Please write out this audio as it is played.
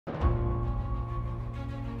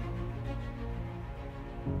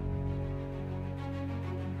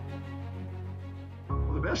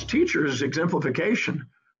best teacher is exemplification.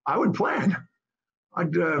 I would plan.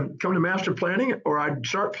 I'd come to master planning, or I'd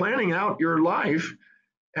start planning out your life,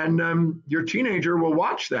 and your teenager will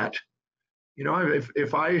watch that. You know,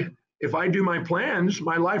 if I do my plans,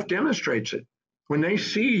 my life demonstrates it. When they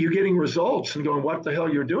see you getting results and going, what the hell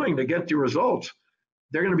you're doing to get the results,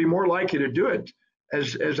 they're going to be more likely to do it.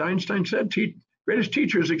 As Einstein said, greatest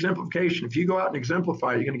teacher is exemplification. If you go out and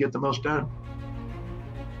exemplify, you're going to get the most done.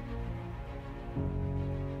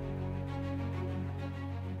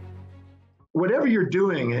 Whatever you're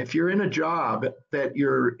doing, if you're in a job that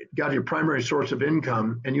you're got your primary source of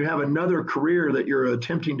income and you have another career that you're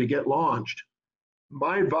attempting to get launched,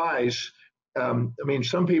 my advice,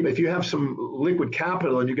 some people, if you have some liquid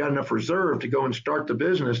capital and you got enough reserve to go and start the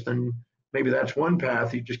business, then maybe that's one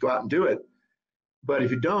path. You just go out and do it. But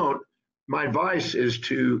if you don't, my advice is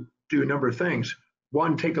to do a number of things.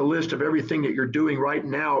 One, take a list of everything that you're doing right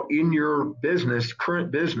now in your business,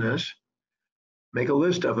 current business, make a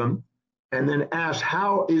list of them, and then ask,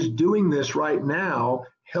 how is doing this right now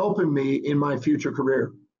helping me in my future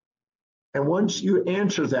career? And once you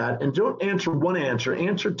answer that, and don't answer one answer,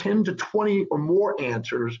 answer 10 to 20 or more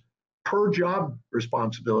answers per job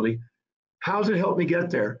responsibility. How's it help me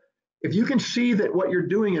get there? If you can see that what you're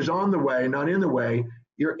doing is on the way, not in the way,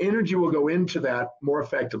 your energy will go into that more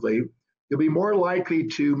effectively. You'll be more likely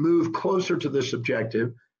to move closer to this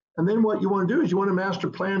objective. And then what you want to do is you want to master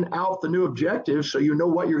plan out the new objective so you know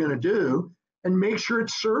what you're going to do and make sure it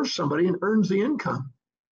serves somebody and earns the income.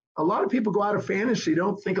 A lot of people go out of fantasy,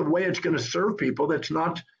 don't think of a way it's going to serve people that's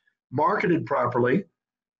not marketed properly.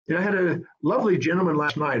 You know, I had a lovely gentleman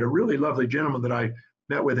last night, a really lovely gentleman that I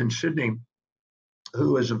met with in Sydney,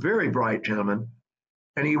 who is a very bright gentleman,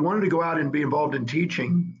 and he wanted to go out and be involved in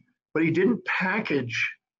teaching, but he didn't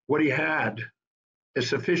package what he had as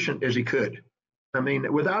sufficient as he could. I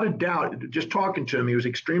mean, without a doubt, just talking to him, he was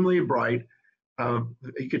extremely bright.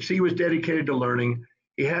 You could see he was dedicated to learning.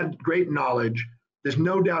 He had great knowledge. There's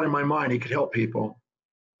no doubt in my mind he could help people,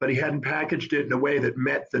 but he hadn't packaged it in a way that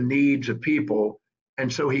met the needs of people.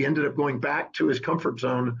 And so he ended up going back to his comfort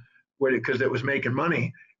zone because it was making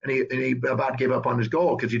money. And he about gave up on his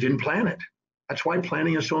goal because he didn't plan it. That's why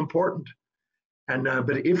planning is so important. And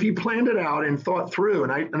but if he planned it out and thought through,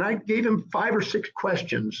 and I gave him 5 or 6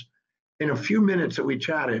 questions in a few minutes that we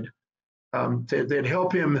chatted, that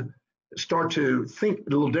help him start to think a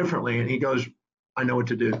little differently. And he goes, I know what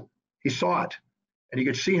to do. He saw it. And you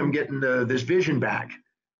could see him getting this vision back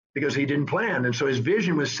because he didn't plan. And so his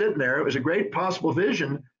vision was sitting there. It was a great possible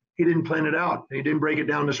vision. He didn't plan it out. He didn't break it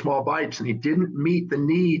down to small bites. And he didn't meet the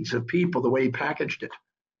needs of people the way he packaged it.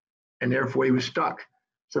 And therefore he was stuck.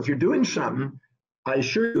 So if you're doing something, I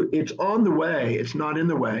assure you it's on the way. It's not in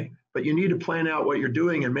the way. But you need to plan out what you're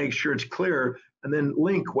doing and make sure it's clear, and then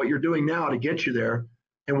link what you're doing now to get you there.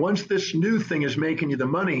 And once this new thing is making you the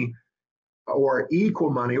money or equal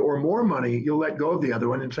money or more money, you'll let go of the other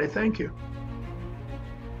one and say thank you.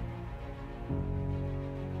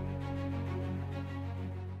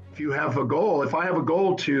 If you have a goal, if I have a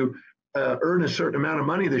goal to earn a certain amount of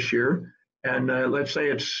money this year, and let's say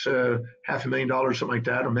it's $500,000, something like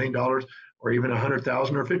that, $1 million, or even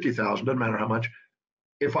 100,000 or 50,000, doesn't matter how much.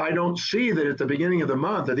 If I don't see that at the beginning of the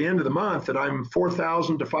month, at the end of the month, that I'm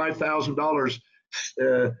 $4,000 to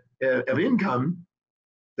 $5,000 of income,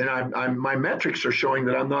 then my metrics are showing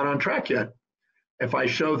that I'm not on track yet. If I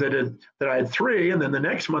show that I had 3, and then the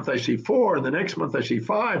next month I see 4, and the next month I see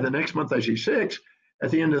 5, the next month I see 6,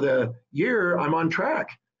 at the end of the year, I'm on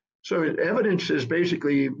track. So evidence is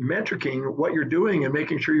basically metricing what you're doing and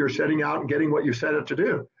making sure you're setting out and getting what you set out to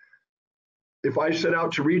do. If I set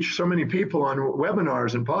out to reach so many people on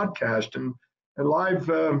webinars and podcasts and live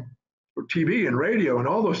TV and radio and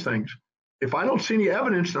all those things, if I don't see any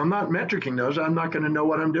evidence and I'm not metricing those, I'm not going to know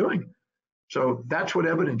what I'm doing. So that's what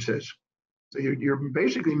evidence is. So you're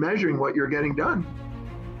basically measuring what you're getting done.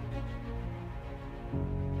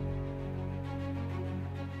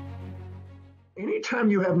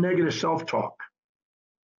 Anytime you have negative self-talk,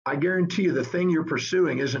 I guarantee you the thing you're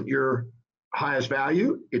pursuing isn't your highest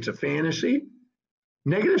value. It's a fantasy.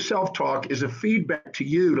 Negative self-talk is a feedback to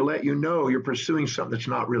you to let you know you're pursuing something that's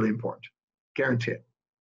not really important. Guarantee it.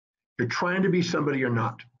 You're trying to be somebody you're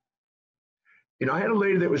not. You know, I had a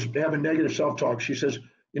lady that was having negative self-talk. She says,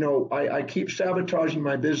 you know, I keep sabotaging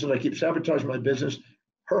my business. I keep sabotaging my business.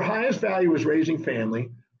 Her highest value was raising family.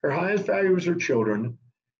 Her highest value was her children.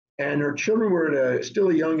 And her children were at still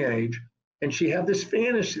a young age. And she had this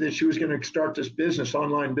fantasy that she was going to start this business,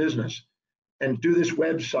 online business, and do this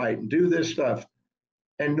website and do this stuff.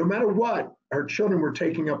 And no matter what, her children were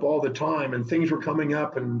taking up all the time and things were coming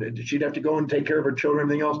up and she'd have to go and take care of her children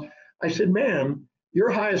and everything else. I said, ma'am, Your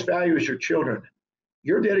highest value is your children.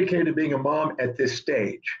 You're dedicated to being a mom at this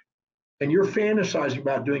stage, and you're fantasizing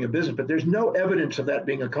about doing a business, but there's no evidence of that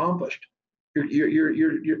being accomplished.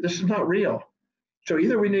 This is not real. So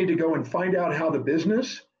either we need to go and find out how the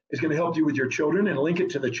business is going to help you with your children and link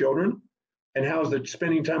it to the children, and how's the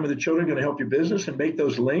spending time with the children going to help your business and make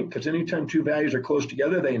those link, because anytime two values are close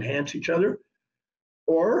together, they enhance each other.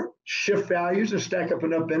 Or shift values and stack up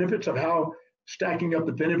enough benefits of how stacking up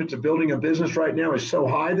the benefits of building a business right now is so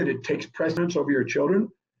high that it takes precedence over your children,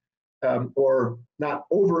 or not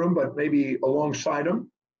over them, but maybe alongside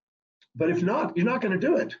them. But if not, you're not going to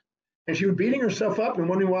do it. And she was beating herself up and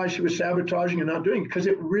wondering why she was sabotaging and not doing it, because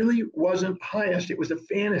it really wasn't highest. It was a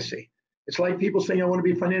fantasy. It's like people saying, I want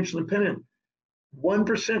to be financially independent.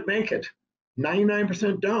 1% make it,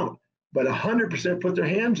 99% don't, but 100% put their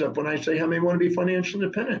hands up when I say how many want to be financially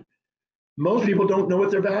independent. Most people don't know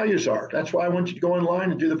what their values are. That's why I want you to go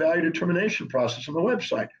online and do the value determination process on the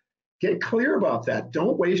website. Get clear about that.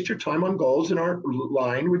 Don't waste your time on goals that aren't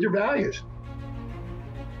aligned with your values.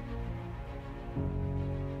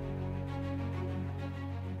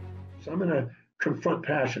 So I'm going to confront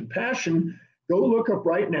passion. Passion, go look up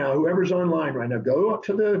right now, whoever's online right now, go up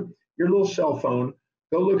to your little cell phone,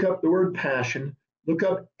 go look up the word passion, look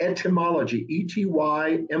up etymology,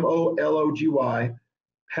 etymology,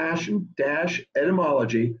 passion dash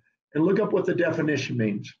etymology, and look up what the definition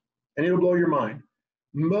means, and it'll blow your mind.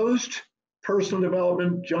 Most personal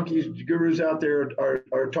development junkies, gurus out there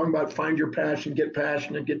are talking about find your passion, get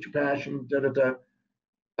passionate, get your passion, da da da.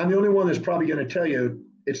 I'm the only one that's probably going to tell you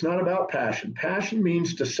it's not about passion. Passion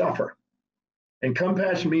means to suffer, and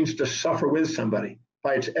compassion means to suffer with somebody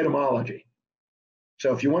by its etymology.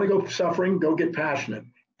 So if you want to go suffering, go get passionate.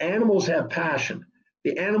 Animals have passion.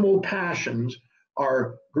 The animal passions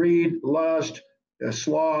are greed, lust,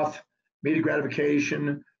 sloth, immediate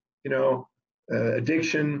gratification,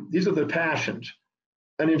 addiction. These are the passions.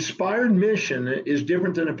 An inspired mission is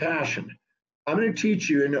different than a passion. I'm going to teach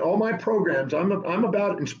you in all my programs, I'm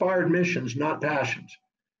about inspired missions, not passions.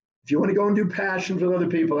 If you want to go and do passions with other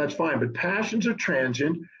people, that's fine. But passions are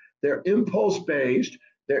transient. They're impulse-based.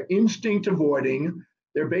 They're instinct avoiding.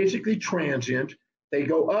 They're basically transient. They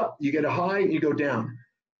go up, you get a high, you go down.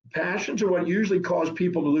 Passions are what usually cause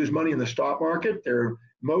people to lose money in the stock market. They're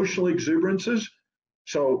emotional exuberances.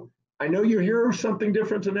 So I know you hear something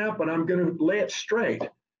different than that, but I'm going to lay it straight.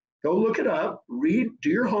 Go look it up, read, do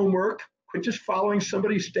your homework, quit just following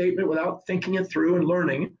somebody's statement without thinking it through and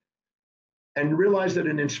learning, and realize that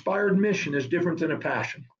an inspired mission is different than a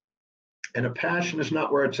passion. And a passion is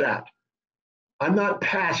not where it's at. I'm not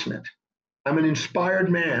passionate. I'm an inspired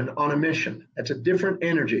man on a mission. That's a different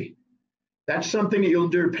energy. That's something that you'll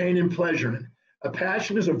endure pain and pleasure in. A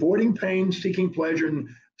passion is avoiding pain, seeking pleasure, and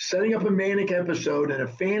setting up a manic episode and a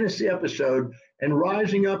fantasy episode and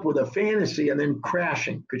rising up with a fantasy and then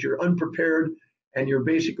crashing because you're unprepared and you're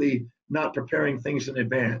basically not preparing things in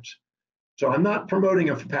advance. So I'm not promoting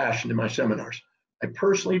a passion in my seminars. I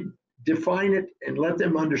personally define it and let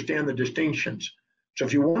them understand the distinctions. So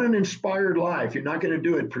if you want an inspired life, you're not going to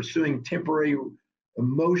do it pursuing temporary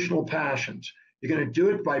emotional passions. You're going to do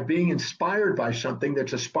it by being inspired by something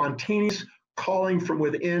that's a spontaneous calling from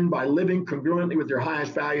within by living congruently with your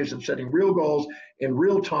highest values and setting real goals in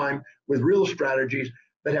real time with real strategies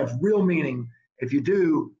that have real meaning. If you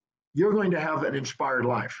do, you're going to have an inspired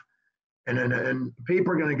life. And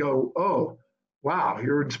people are going to go, oh, wow,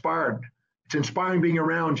 you're inspired. It's inspiring being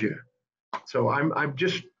around you. So I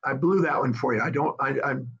blew that one for you.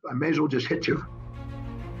 I may as well just hit you.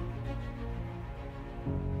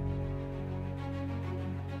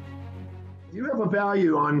 You have a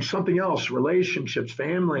value on something else, relationships,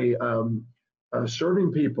 family,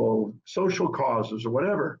 serving people, social causes, or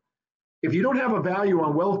whatever. If you don't have a value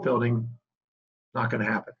on wealth building, not going to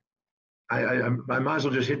happen. I might as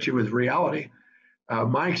well just hit you with reality.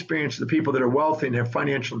 My experience, the people that are wealthy and have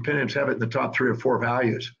financial independence have it in the top 3 or 4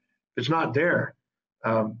 values. It's not there.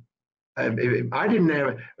 I didn't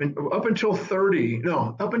have it up until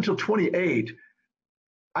 28.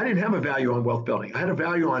 I didn't have a value on wealth building. I had a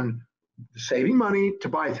value on saving money to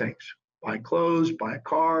buy things, buy clothes, buy a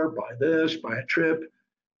car, buy this, buy a trip,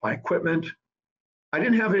 buy equipment. I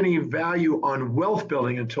didn't have any value on wealth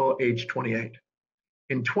building until age 28.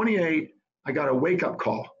 In 28, I got a wake-up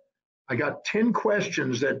call. I got 10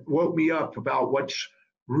 questions that woke me up about what's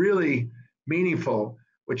really meaningful,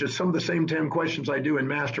 which is some of the same 10 questions I do in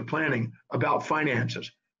master planning about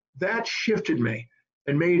finances. That shifted me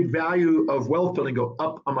and made value of wealth building go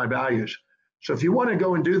up on my values. So if you want to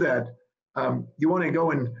go and do that, you want to go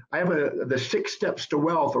and I have the 6 steps to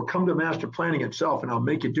wealth, or come to master planning itself and I'll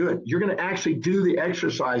make you do it. You're going to actually do the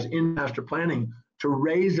exercise in master planning to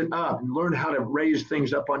raise it up and learn how to raise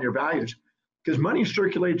things up on your values. Because money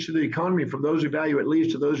circulates through the economy from those who value it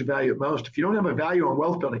least to those who value it most. If you don't have a value on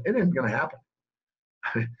wealth building, it isn't going to happen.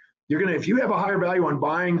 If you have a higher value on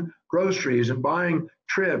buying groceries and buying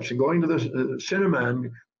trips and going to the cinema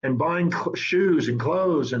and buying shoes and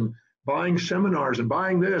clothes and buying seminars and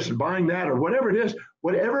buying this and buying that, or whatever it is,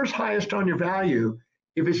 whatever's highest on your value,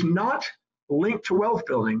 if it's not linked to wealth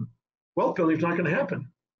building is not going to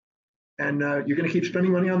happen. And you're going to keep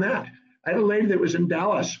spending money on that. I had a lady that was in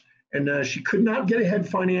Dallas, and she could not get ahead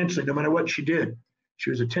financially no matter what she did. She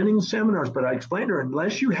was attending seminars, but I explained to her,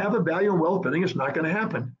 unless you have a value in wealth building, it's not going to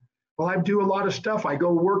happen. Well, I do a lot of stuff. I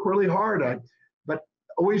go work really hard, but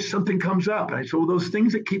always something comes up. And I said, well, those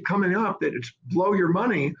things that keep coming up that it's blow your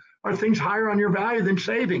money are things higher on your value than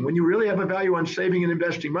saving. When you really have a value on saving and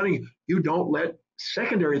investing money, you don't let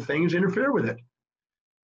secondary things interfere with it.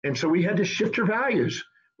 And so we had to shift her values.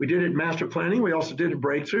 We did it in master planning. We also did it in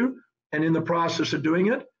breakthrough. And in the process of doing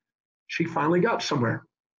it, she finally got somewhere.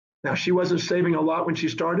 Now, she wasn't saving a lot when she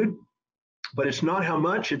started, but it's not how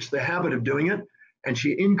much, it's the habit of doing it. And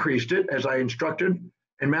she increased it as I instructed.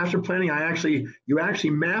 In master planning, you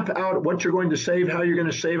actually map out what you're going to save, how you're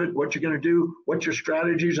going to save it, what you're going to do, what's your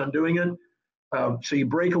strategies on doing it. So you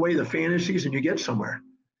break away the fantasies and you get somewhere.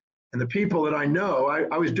 And the people that I know,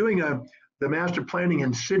 I was doing the master planning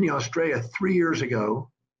in Sydney, Australia 3 years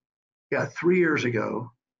ago. Yeah, 3 years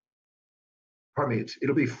ago. Pardon me,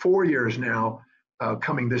 it'll be 4 years now,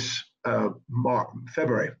 coming this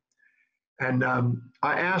February. And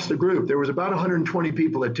I asked the group, there was about 120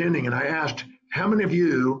 people attending, and I asked, how many of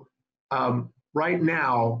you right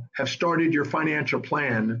now have started your financial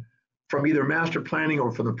plan from either master planning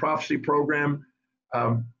or from the prophecy program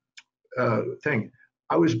thing?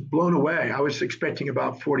 I was blown away. I was expecting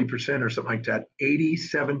about 40% or something like that.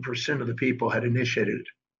 87% of the people had initiated it,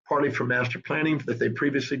 partly from master planning that they'd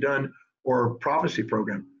previously done or prophecy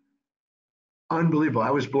program. Unbelievable.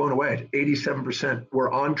 I was blown away. 87%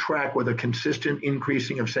 were on track with a consistent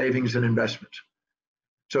increasing of savings and investments.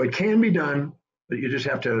 So it can be done, but you just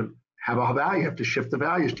have to have a value. You have to shift the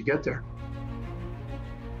values to get there.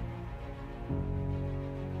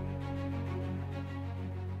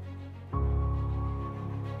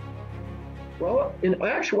 Well, in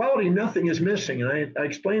actuality, nothing is missing. And I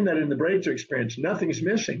explained that in the breakthrough experience. Nothing's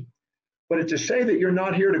missing. But to say that you're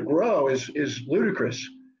not here to grow is ludicrous.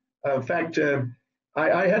 In fact,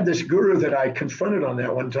 I had this guru that I confronted on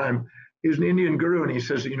that one time. He was an Indian guru, and he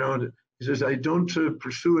says, I don't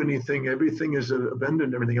pursue anything. Everything is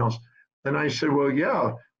abandoned, everything else. And I said, well,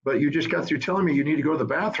 yeah, but you just got through telling me you need to go to the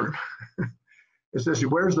bathroom. He says,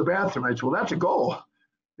 where's the bathroom? I said, well, that's a goal,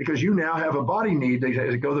 because you now have a body need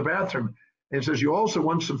to go to the bathroom. And he says, you also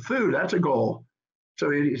want some food. That's a goal.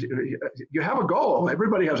 So you have a goal.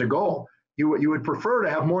 Everybody has a goal. You would prefer to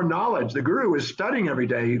have more knowledge. The guru is studying every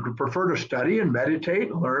day. You could prefer to study and meditate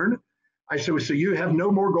and learn. I said, so you have no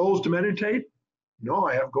more goals to meditate? No,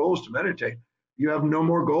 I have goals to meditate. You have no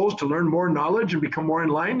more goals to learn more knowledge and become more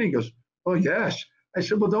enlightened? He goes, oh, yes. I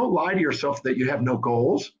said, well, don't lie to yourself that you have no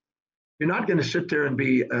goals. You're not going to sit there and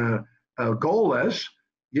be goalless.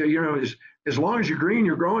 As long as you're green,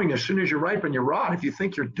 you're growing. As soon as you're ripen, you rot. If you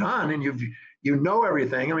think you're done and you know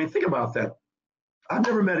everything, I mean, think about that. I've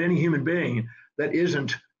never met any human being that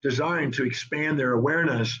isn't designed to expand their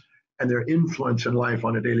awareness and their influence in life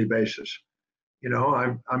on a daily basis.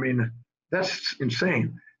 I mean, that's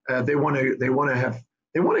insane. They want to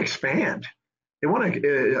expand. They want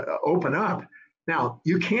to open up. Now,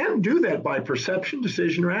 you can do that by perception,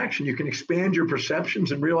 decision, or action. You can expand your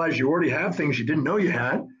perceptions and realize you already have things you didn't know you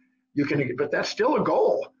had. But that's still a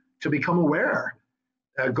goal to become aware,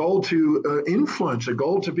 a goal to influence, a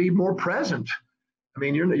goal to be more present. I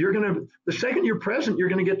mean, the second you're present, you're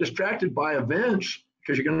going to get distracted by events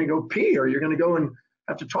because you're going to go pee, or you're going to go and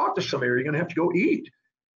have to talk to somebody, or you're going to have to go eat.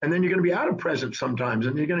 And then you're going to be out of presence sometimes,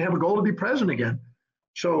 and you're going to have a goal to be present again.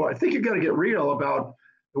 So I think you've got to get real about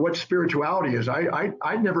what spirituality is. I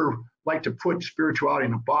never like to put spirituality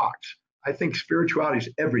in a box. I think spirituality is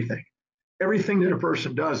everything. Everything that a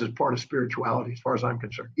person does is part of spirituality, as far as I'm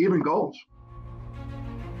concerned, even goals.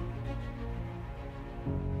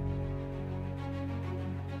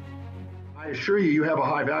 I assure you, you have a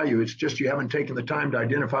high value. It's just you haven't taken the time to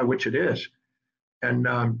identify which it is. And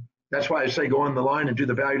that's why I say go on the line and do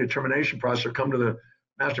the value determination process, or come to the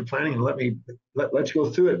master planning and let's go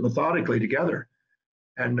through it methodically together.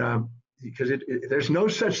 And because there's no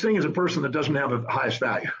such thing as a person that doesn't have a highest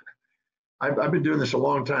value. I've been doing this a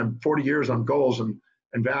long time, 40 years on goals and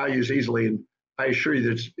values easily, and I assure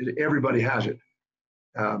you that everybody has it.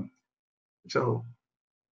 So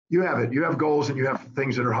you have it. You have goals and you have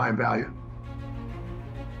things that are high in value.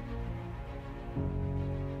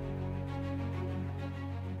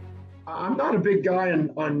 I'm not a big guy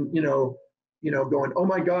on going, oh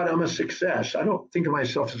my God, I'm a success. I don't think of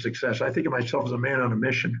myself as a success. I think of myself as a man on a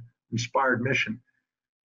mission, inspired mission.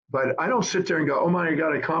 But I don't sit there and go, oh my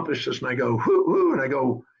God, I accomplished this. And I go, whoo, whoo. And I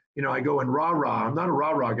go, I go and rah, rah. I'm not a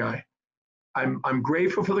rah, rah guy. I'm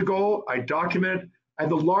grateful for the goal. I document it. I have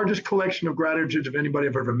the largest collection of gratitudes of anybody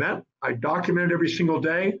I've ever met. I document it every single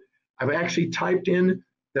day. I've actually typed in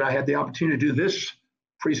that I had the opportunity to do this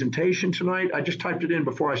presentation tonight. I just typed it in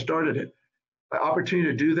before I started it. The opportunity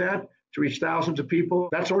to do that, to reach thousands of people,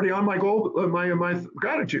 that's already on my goal, my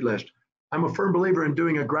gratitude list. I'm a firm believer in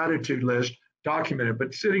doing a gratitude list, documented,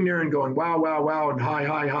 but sitting there and going, wow, wow, wow, and hi,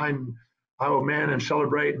 hi, hi, and oh man, and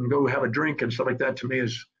celebrate and go have a drink and stuff like that to me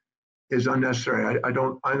is unnecessary.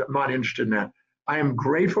 I'm not interested in that. I am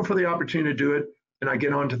grateful for the opportunity to do it, and I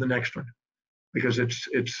get on to the next one because it's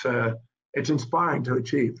inspiring to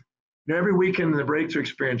achieve. Every weekend in the breakthrough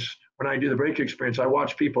experience, when I do the breakthrough experience, I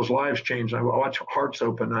watch people's lives change. I watch hearts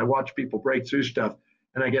open. I watch people break through stuff,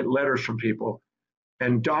 and I get letters from people.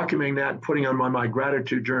 And documenting that and putting on my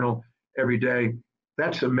gratitude journal every day,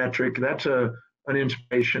 that's a metric. That's an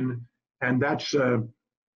inspiration, and that's a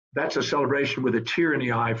celebration with a tear in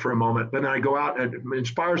the eye for a moment. But then I go out and it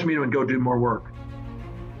inspires me to go do more work.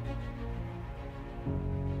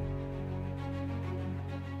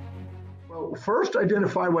 Well, first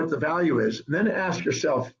identify what the value is, and then ask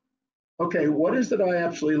yourself, okay, what is it I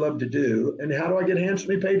absolutely love to do, and how do I get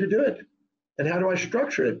handsomely paid to do it, and how do I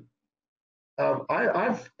structure it?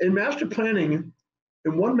 I've in master planning,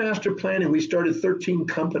 in one master planning, we started 13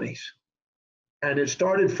 companies. And it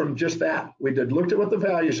started from just that. We looked at what the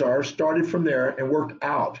values are, started from there and worked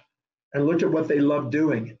out and looked at what they love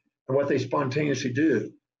doing and what they spontaneously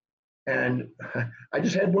do. And I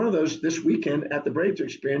just had one of those this weekend at the Breakthrough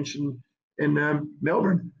Experience in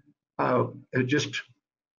Melbourne. It just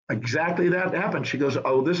exactly that happened. She goes,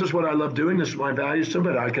 oh, this is what I love doing. This is my values.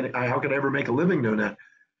 But how could I ever make a living doing that?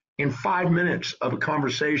 In 5 minutes of a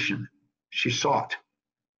conversation, she saw it.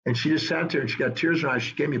 And she just sat there and she got tears in her eyes.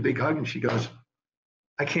 She gave me a big hug and she goes,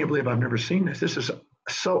 I can't believe I've never seen this. This is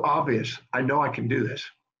so obvious. I know I can do this.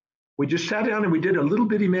 We just sat down and we did a little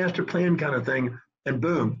bitty master plan kind of thing, and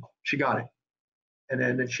boom, she got it. And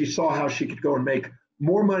then she saw how she could go and make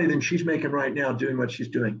more money than she's making right now doing what she's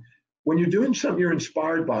doing. When you're doing something, you're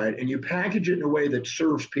inspired by it, and you package it in a way that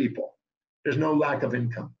serves people, there's no lack of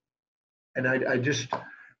income. And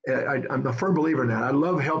I'm a firm believer in that. I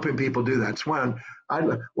love helping people do that. It's one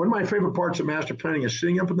of my favorite parts of master planning is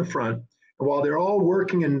sitting up in the front. While they're all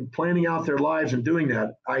working and planning out their lives and doing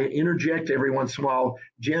that, I interject every once in a while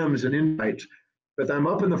gems and insights. But I'm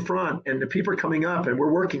up in the front and the people are coming up and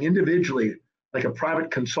we're working individually like a private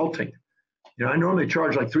consulting. I normally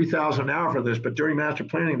charge like $3,000 an hour for this, but during master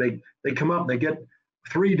planning, they come up and they get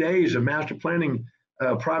 3 days of master planning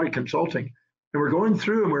private consulting. And we're going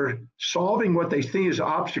through and we're solving what they see as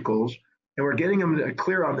obstacles and we're getting them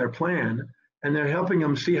clear on their plan and they're helping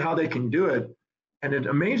them see how they can do it. And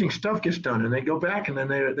amazing stuff gets done, and they go back, and then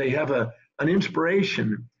they have an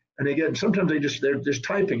inspiration, and and sometimes they're just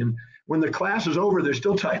typing, and when the class is over, they're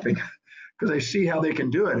still typing because they see how they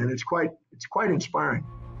can do it, and it's quite inspiring.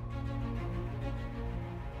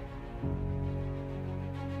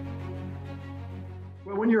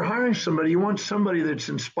 Well, when you're hiring somebody, you want somebody that's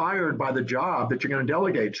inspired by the job that you're going to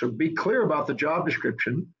delegate. So be clear about the job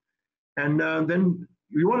description, and then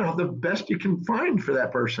you want to have the best you can find for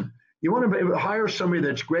that person. You want to hire somebody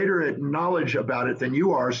that's greater at knowledge about it than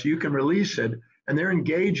you are so you can release it and they're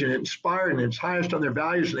engaged in it, inspired, and it's highest on their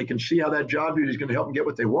values and they can see how that job duty is going to help them get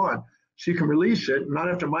what they want. So you can release it and not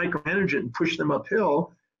have to micromanage it and push them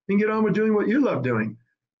uphill and get on with doing what you love doing.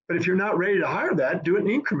 But if you're not ready to hire that, do it in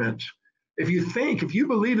increments. If you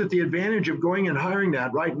believe that the advantage of going and hiring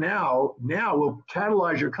that right now will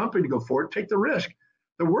catalyze your company to go forward, take the risk.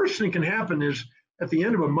 The worst thing can happen is at the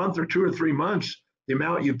end of a month or 2 or 3 months, the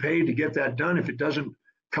amount you paid to get that done, if it doesn't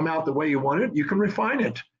come out the way you want it, you can refine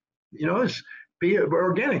it. It's be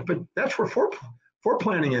organic, but that's where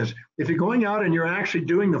foreplanning is. If you're going out and you're actually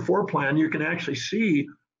doing the foreplan, you can actually see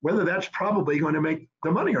whether that's probably going to make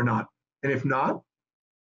the money or not. And if not,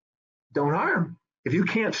 don't hire them. If you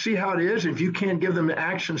can't see how it is, if you can't give them the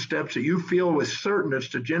action steps that you feel with certainty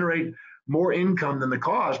to generate more income than the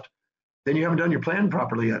cost, then you haven't done your plan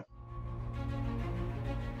properly yet.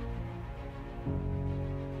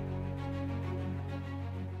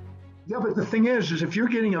 Yeah, but the thing is if you're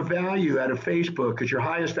getting a value out of Facebook because your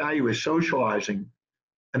highest value is socializing,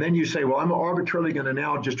 and then you say, well, I'm arbitrarily going to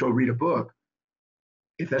now just go read a book.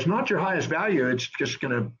 If that's not your highest value, it's just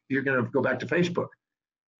you're going to go back to Facebook.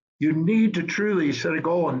 You need to truly set a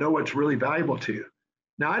goal and know what's really valuable to you.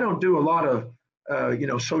 Now, I don't do a lot of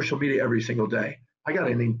social media every single day. I got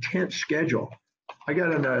an intense schedule. I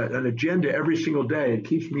got an agenda every single day. It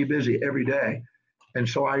keeps me busy every day. And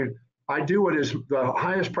so I do what is the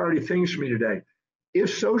highest priority things for me today.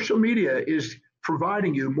 If social media is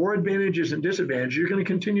providing you more advantages and disadvantages, you're going to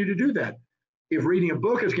continue to do that. If reading a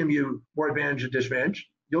book is giving you more advantage and disadvantage,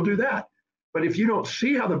 you'll do that. But if you don't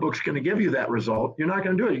see how the book's going to give you that result, you're not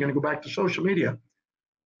going to do it. You're going to go back to social media.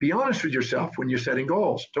 Be honest with yourself when you're setting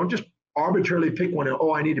goals. Don't just arbitrarily pick one and,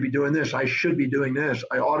 oh, I need to be doing this. I should be doing this.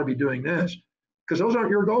 I ought to be doing this. Because those aren't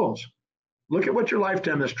your goals. Look at what your life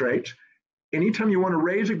demonstrates. Anytime you want to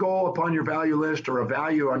raise a goal upon your value list or a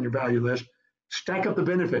value on your value list, stack up the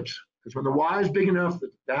benefits. Because when the why is big enough,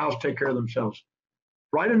 the hows take care of themselves.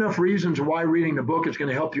 Write enough reasons why reading the book is going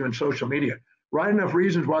to help you in social media. Write enough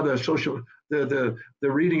reasons why the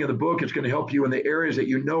reading of the book is going to help you in the areas that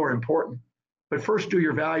you know are important. But first do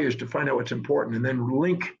your values to find out what's important and then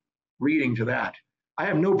link reading to that. I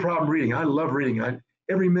have no problem reading. I love reading.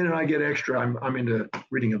 Every minute I get extra, I'm into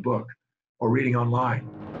reading a book or reading online.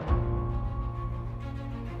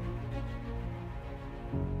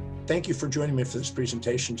 Thank you for joining me for this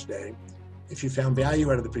presentation today. If you found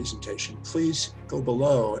value out of the presentation, please go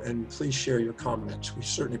below and please share your comments. We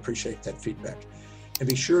certainly appreciate that feedback. And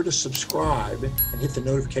be sure to subscribe and hit the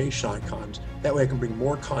notification icons. That way I can bring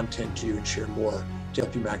more content to you and share more to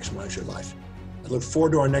help you maximize your life. I look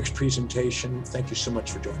forward to our next presentation. Thank you so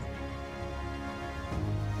much for joining.